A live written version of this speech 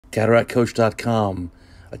CataractCoach.com,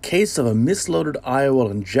 a case of a misloaded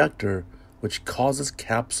IOL injector which causes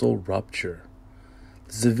capsule rupture.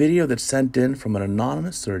 This is a video that's sent in from an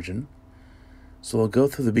anonymous surgeon, so I'll go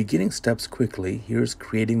through the beginning steps quickly. Here's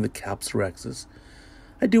creating the capsulorhexis.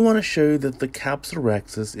 I do want to show you that the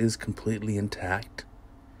capsulorhexis is completely intact,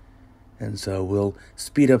 and so we'll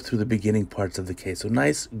speed up through the beginning parts of the case. So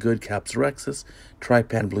nice, good capsulorhexis.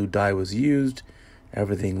 Trypan blue dye was used.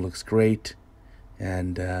 Everything looks great.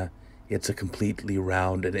 And it's a completely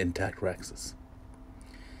round and intact rhexis.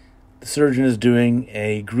 The surgeon is doing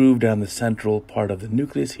a groove down the central part of the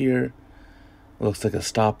nucleus here. It looks like a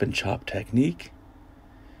stop and chop technique.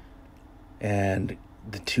 And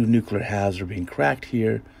the two nuclear halves are being cracked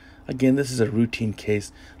here. Again, this is a routine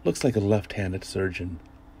case. Looks like a left-handed surgeon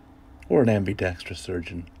or an ambidextrous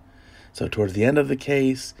surgeon. So towards the end of the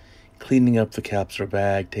case, cleaning up the capsular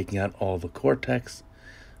bag, taking out all the cortex.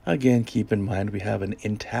 Again, keep in mind we have an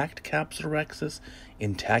intact capsulorhexis,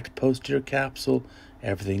 intact posterior capsule.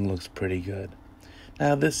 Everything looks pretty good.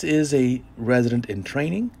 Now, this is a resident in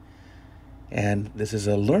training, and this is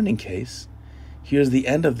a learning case. Here's the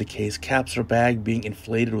end of the case, capsular bag being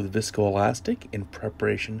inflated with viscoelastic in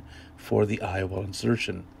preparation for the IOL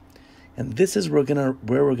insertion. And this is where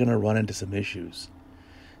we're gonna run into some issues.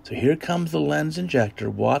 So here comes the lens injector.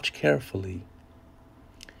 Watch carefully.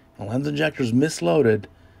 The lens injector is misloaded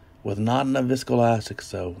with not enough viscoelastic,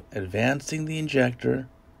 so advancing the injector.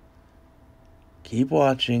 Keep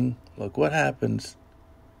watching. Look what happens.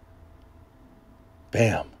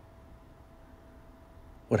 Bam.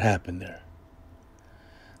 What happened there?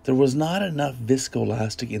 There was not enough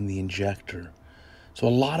viscoelastic in the injector, so a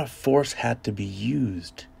lot of force had to be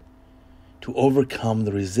used to overcome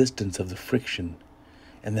the resistance of the friction.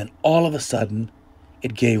 And then all of a sudden,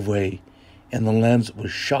 it gave way, and the lens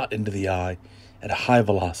was shot into the eye at a high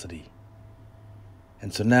velocity.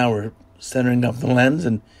 And so now we're centering up the lens,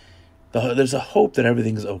 and there's a hope that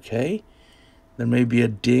everything's okay. There may be a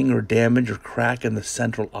ding or damage or crack in the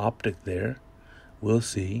central optic there. We'll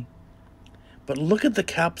see. But look at the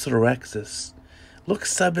capsulorhexis. Look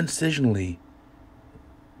subincisionally.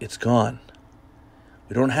 It's gone.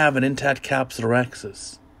 We don't have an intact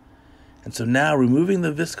capsulorhexis. And so now removing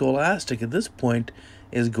the viscoelastic at this point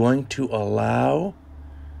is going to allow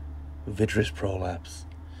vitreous prolapse.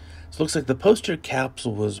 So it looks like the posterior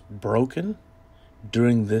capsule was broken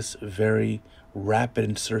during this very rapid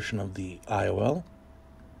insertion of the IOL.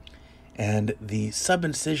 And the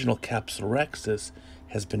subincisional capsulorhexis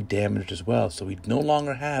has been damaged as well. So we no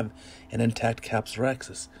longer have an intact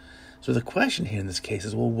capsulorhexis. So the question here in this case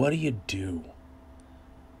is, well, what do you do?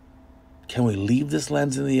 Can we leave this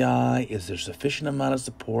lens in the eye? Is there sufficient amount of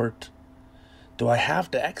support? Do I have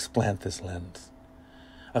to explant this lens?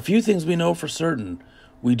 A few things we know for certain.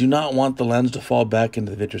 We do not want the lens to fall back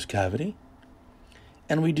into the vitreous cavity.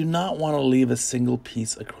 And we do not want to leave a single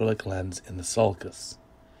piece acrylic lens in the sulcus.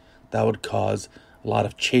 That would cause a lot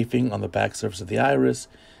of chafing on the back surface of the iris,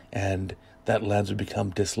 and that lens would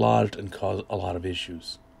become dislodged and cause a lot of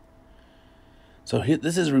issues. So here,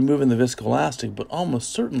 this is removing the viscoelastic, but almost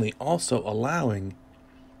certainly also allowing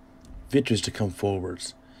vitreous to come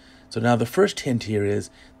forwards. So now the first hint here is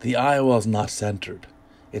the IOL is not centered.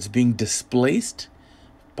 It's being displaced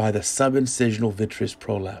by the subincisional vitreous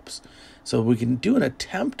prolapse. So we can do an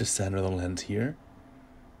attempt to center the lens here,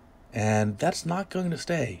 and that's not going to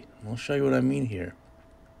stay. I'll show you what I mean here.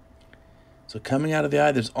 So coming out of the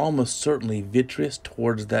eye, there's almost certainly vitreous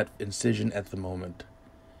towards that incision at the moment.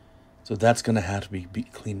 So that's going to have to be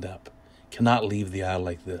cleaned up. Cannot leave the eye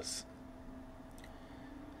like this.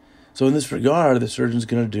 So in this regard, the surgeon's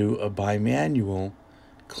going to do a bimanual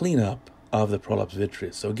cleanup of the prolapsed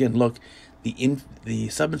vitreous. So again, look, the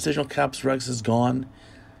subincisional capsulorhexis is gone.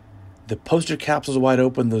 The posterior capsule is wide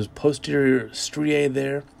open. Those posterior striae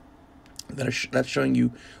there, that's showing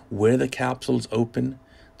you where the capsule is open.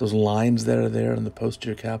 Those lines that are there in the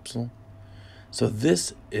posterior capsule. So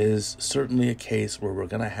this is certainly a case where we're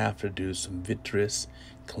going to have to do some vitreous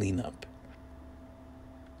cleanup.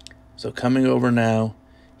 So coming over now,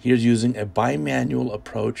 here's using a bimanual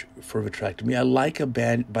approach for vitrectomy. I like a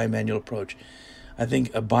bimanual approach. I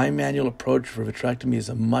think a bimanual approach for vitrectomy is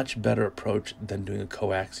a much better approach than doing a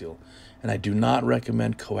coaxial. And I do not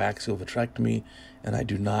recommend coaxial vitrectomy, and I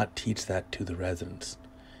do not teach that to the residents.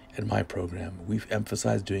 In my program, we've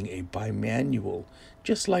emphasized doing a bimanual,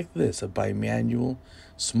 just like this, a bimanual,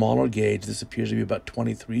 smaller gauge. This appears to be about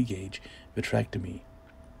 23 gauge vitrectomy.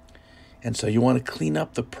 And so you want to clean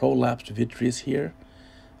up the prolapsed vitreous here.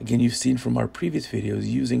 Again, you've seen from our previous videos,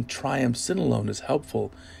 using triamcinolone is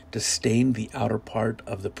helpful to stain the outer part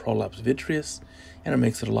of the prolapsed vitreous, and it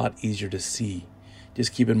makes it a lot easier to see.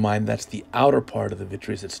 Just keep in mind that's the outer part of the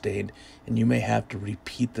vitreous that's stained, and you may have to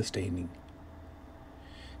repeat the staining.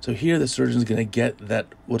 So here the surgeon's going to get that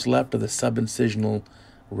what's left of the subincisional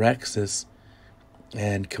rhexis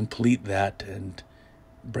and complete that and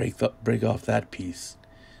break off that piece.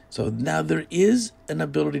 So now there is an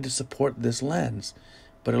ability to support this lens,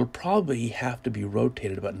 but it'll probably have to be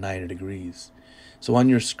rotated about 90 degrees. So on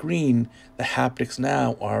your screen, the haptics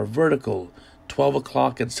now are vertical, 12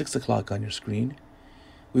 o'clock and 6 o'clock on your screen.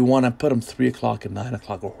 We want to put them 3 o'clock and 9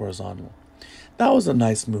 o'clock or horizontal. That was a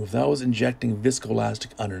nice move. That was injecting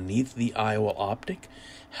viscoelastic underneath the IOL optic,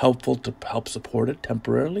 helpful to help support it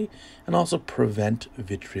temporarily and also prevent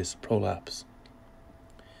vitreous prolapse.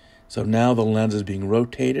 So now the lens is being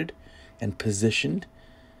rotated and positioned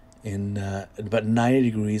in about 90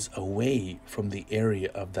 degrees away from the area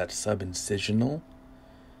of that subincisional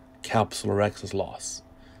capsular rhexis loss.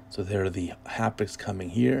 So there are the haptics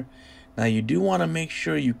coming here. Now you do want to make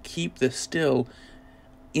sure you keep this still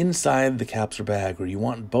inside the capsular bag, or you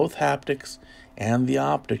want both haptics and the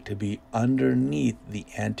optic to be underneath the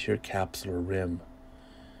anterior capsular rim.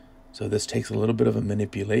 So this takes a little bit of a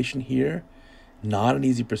manipulation here. Not an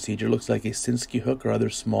easy procedure. Looks like a Sinskey hook or other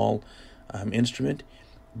small instrument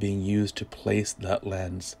being used to place that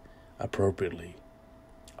lens appropriately.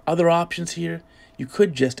 Other options here, you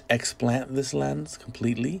could just explant this lens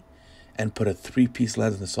completely and put a 3-piece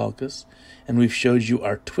lens in the sulcus. And we've showed you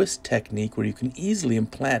our twist technique where you can easily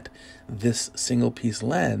implant this single-piece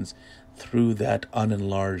lens through that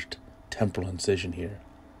unenlarged temporal incision here.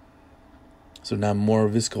 So now more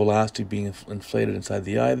viscoelastic being inflated inside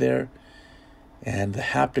the eye there. And the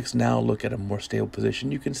haptics now look at a more stable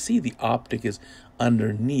position. You can see the optic is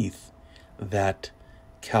underneath that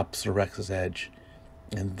capsular rhexis edge.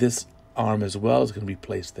 And this arm as well is going to be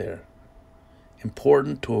placed there.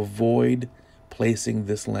 Important to avoid placing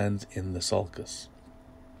this lens in the sulcus.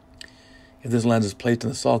 If this lens is placed in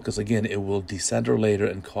the sulcus, again, it will decenter later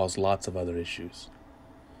and cause lots of other issues.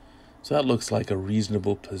 So that looks like a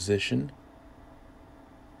reasonable position.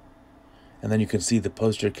 And then you can see the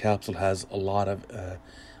posterior capsule has a lot of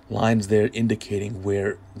lines there indicating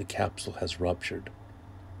where the capsule has ruptured.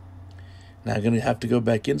 Now I'm going to have to go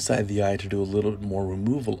back inside the eye to do a little bit more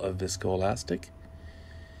removal of viscoelastic,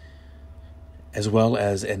 as well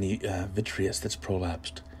as any vitreous that's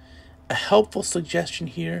prolapsed. A helpful suggestion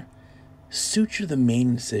here, suture the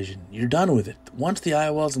main incision. You're done with it. Once the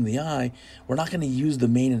IOL's in the eye, we're not going to use the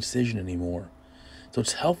main incision anymore. So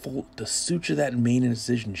it's helpful to suture that main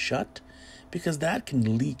incision shut, because that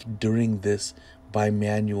can leak during this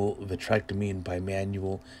bimanual vitrectomy and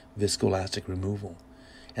bimanual viscoelastic removal.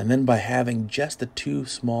 And then by having just the 2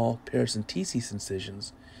 small paracentesis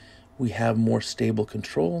incisions, we have more stable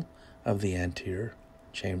control of the anterior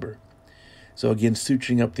chamber. So again,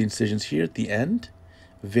 suturing up the incisions here at the end,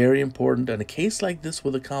 very important. In a case like this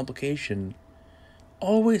with a complication,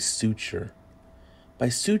 always suture. By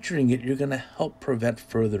suturing it, you're going to help prevent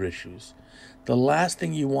further issues. The last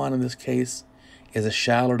thing you want in this case is a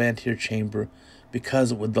shallowed anterior chamber,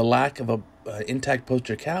 because with the lack of a intact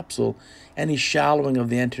posterior capsule, any shallowing of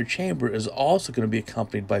the anterior chamber is also going to be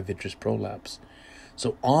accompanied by vitreous prolapse.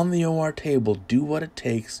 So on the OR table, do what it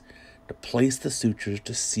takes to place the sutures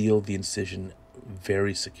to seal the incision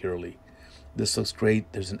very securely. This looks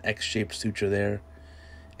great. There's an X-shaped suture there,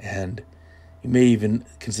 and you may even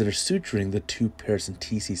consider suturing the 2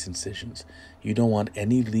 paracentesis incisions. You don't want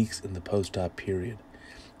any leaks in the post-op period.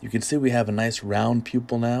 You can see we have a nice round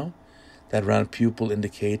pupil now. That round pupil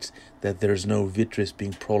indicates that there's no vitreous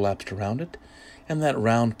being prolapsed around it, and that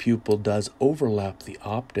round pupil does overlap the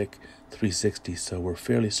optic 360, so we're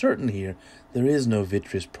fairly certain here there is no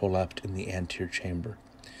vitreous prolapsed in the anterior chamber.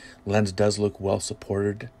 The lens does look well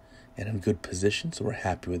supported and in good position, so we're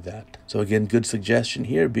happy with that. So again, good suggestion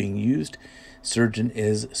here being used. Surgeon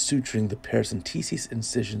is suturing the paracentesis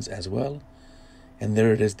incisions as well. And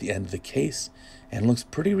there it is, the end of the case, and looks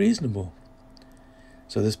pretty reasonable.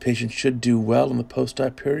 So this patient should do well in the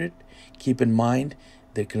post-op period. Keep in mind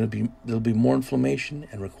there'll be more inflammation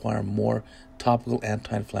and require more topical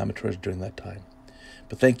anti-inflammatories during that time.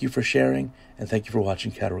 But thank you for sharing, and thank you for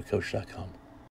watching CataractCoach.com.